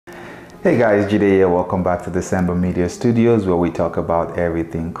Hey guys, Jide here. Welcome back to December Media Studios, where we talk about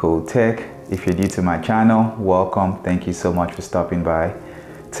everything cool tech. If you're new to my channel, welcome. Thank you so much for stopping by.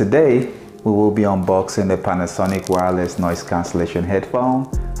 Today, we will be unboxing the Panasonic wireless noise cancellation headphone.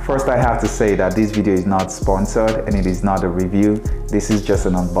 First, I have to say that this video is not sponsored and it is not a review. This is just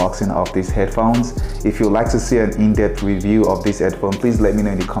an unboxing of these headphones. If you'd like to see an in-depth review of this headphone, please let me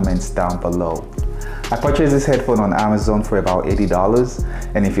know in the comments down below. I purchased this headphone on Amazon for about $80,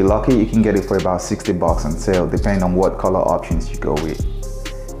 and if you're lucky, you can get it for about $60 on sale, depending on what color options you go with.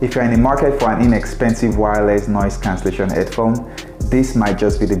 If you're in the market for an inexpensive wireless noise cancellation headphone, this might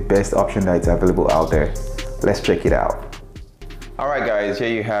just be the best option that is available out there. Let's check it out. Alright guys, here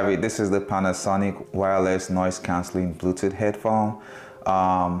you have it. This is the Panasonic wireless noise cancelling Bluetooth headphone.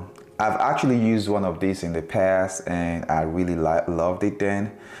 I've actually used one of these in the past and I really loved it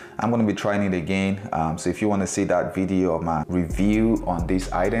then. I'm going to be trying it again. So if you want to see that video of my review on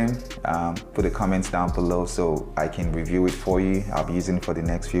this item, put the comments down below so I can review it for you. I'll be using it for the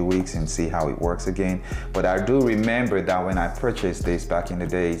next few weeks and see how it works again. But I do remember that when I purchased this back in the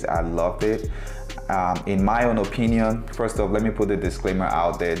days, I loved it. In my own opinion, first off, let me put a disclaimer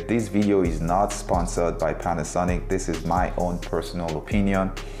out there. This video is not sponsored by Panasonic. This is my own personal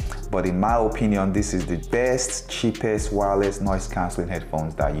opinion. But in my opinion, this is the best, cheapest wireless noise cancelling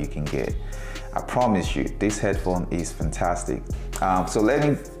headphones that you can get. I promise you, this headphone is fantastic. So let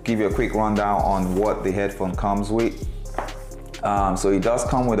me give you a quick rundown on what the headphone comes with. So it does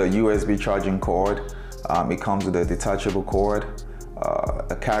come with a USB charging cord. It comes with a detachable cord,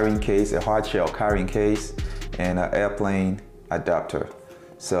 a carrying case, a hard shell carrying case, and an airplane adapter.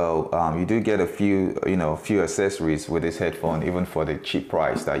 So you do get a few accessories with this headphone, even for the cheap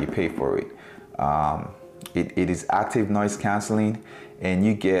price that you pay for it. It is active noise cancelling, and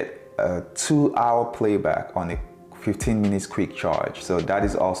you get a 2-hour playback on a 15 minutes quick charge. So that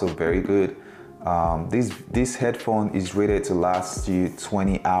is also very good. This headphone is rated to last you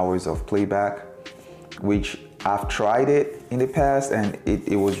 20 hours of playback, which I've tried it in the past and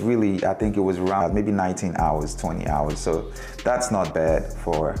it was really, I think it was around maybe 19 hours, 20 hours. So that's not bad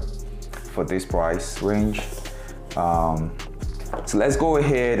for this price range. So let's go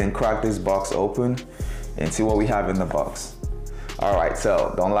ahead and crack this box open and see what we have in the box. All right,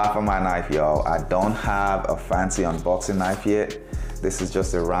 so don't laugh at my knife, y'all. I don't have a fancy unboxing knife yet. This is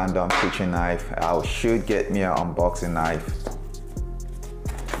just a random kitchen knife. I should get me an unboxing knife.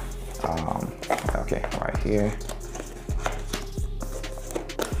 Okay, right here.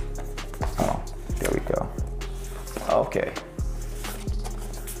 Oh, there we go. Okay.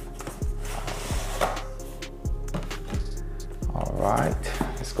 All right,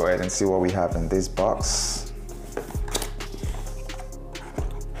 let's go ahead and see what we have in this box.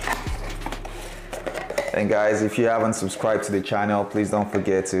 And guys, if you haven't subscribed to the channel, please don't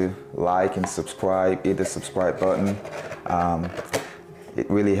forget to like and subscribe. Hit the subscribe button. It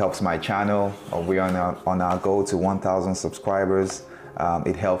really helps my channel. We're on our goal to 1,000 subscribers.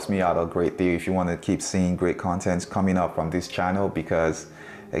 It helps me out a great deal if you want to keep seeing great content coming up from this channel, because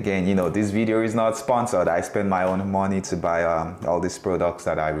again, this video is not sponsored. I spend my own money to buy all these products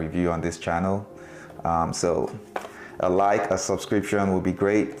that I review on this channel. So a like, a subscription will be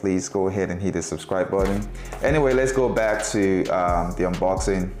great. Please go ahead and hit the subscribe button. Anyway, let's go back to the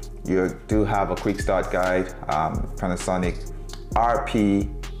unboxing. You do have a quick start guide, Panasonic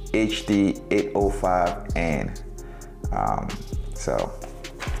RP-HD805N. So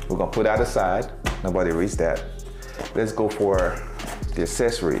we're gonna put that aside. Nobody reads that. Let's go for the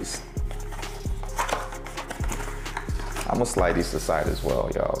accessories. I'm gonna slide this aside as well,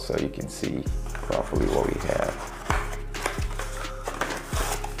 y'all, so you can see properly what we have.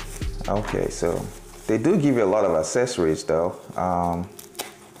 Okay, so they do give you a lot of accessories though.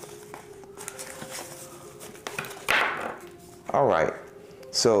 All right,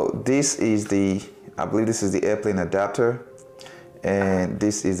 so this is I believe this is the airplane adapter, and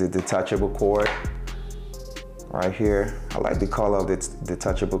this is a detachable cord right here. I like the color of the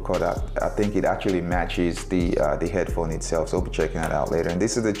detachable cord. I think it actually matches the headphone itself, so we'll be checking that out later. And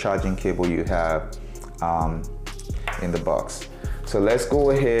this is the charging cable you have in the box. So let's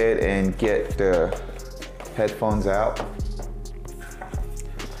go ahead and get the headphones out.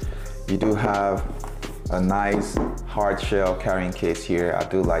 You do have a nice hard shell carrying case here. I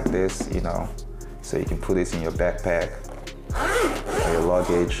do like this, so you can put this in your backpack or your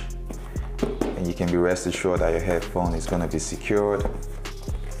luggage, and you can be rest assured that your headphone is going to be secured.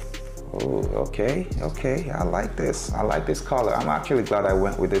 Oh, okay, I like this. I like this color. I'm actually glad I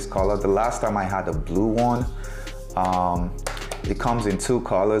went with this color. The last time I had a blue one, It comes in 2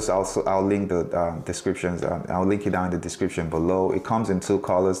 colors. I'll link the descriptions. I'll link it down in the description below. It comes in 2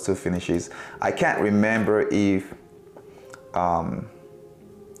 colors, 2 finishes. I can't remember if the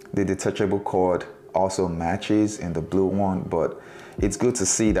detachable cord also matches in the blue one, but it's good to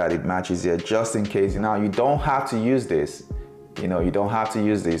see that it matches here, just in case. Now, you don't have to use this. You know, you don't have to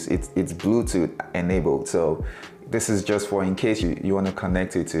use this. It's Bluetooth enabled, so this is just for in case you want to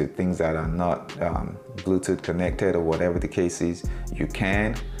connect it to things that are not Bluetooth connected, or whatever the case is, you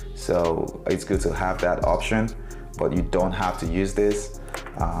can. So it's good to have that option, but you don't have to use this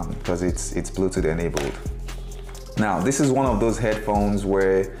because it's Bluetooth enabled. Now, this is one of those headphones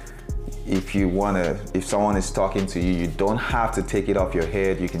where if someone is talking to you, you don't have to take it off your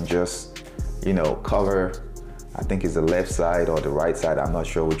head. You can just, you know, cover, I think it's the left side or the right side. I'm not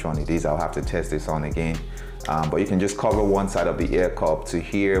sure which one it is. I'll have to test this on again. But you can just cover one side of the ear cup to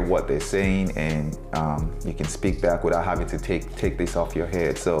hear what they're saying, and you can speak back without having to take this off your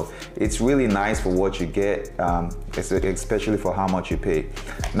head. So it's really nice for what you get, especially for how much you pay.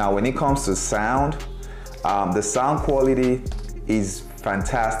 Now, when it comes to sound, the sound quality is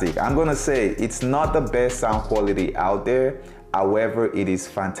fantastic. I'm gonna say it's not the best sound quality out there. However, it is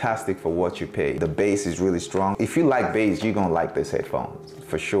fantastic for what you pay. The bass is really strong. If you like bass, you're gonna like this headphone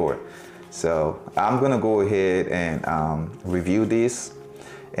for sure. So I'm gonna go ahead and review this.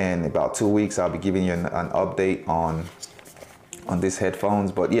 In about 2 weeks, I'll be giving you an update on these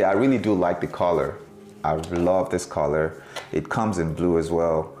headphones. But yeah, I really do like the color. I love this color. It comes in blue as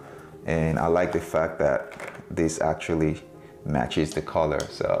well. And I like the fact that this actually matches the color.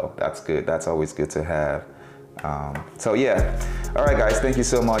 So that's good. That's always good to have. So yeah, all right guys, thank you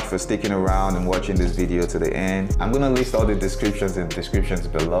so much for sticking around and watching this video to the end. I'm gonna list all the descriptions in the descriptions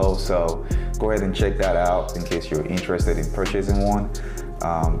below, so go ahead and check that out in case you're interested in purchasing one.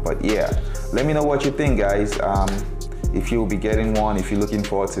 But yeah, let me know what you think, guys. If you'll be getting one, if you're looking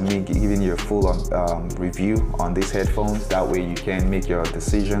forward to me giving you a full review on these headphones, that way you can make your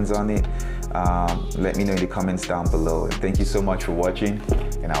decisions on it. Let me know in the comments down below. And thank you so much for watching,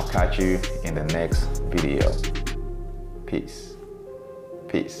 and I'll catch you in the next video. Peace.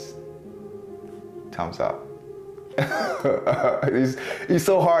 Peace. Thumbs up. It's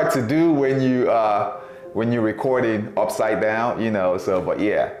so hard to do when you're recording upside down, you know. So, but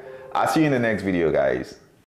yeah, I'll see you in the next video, guys.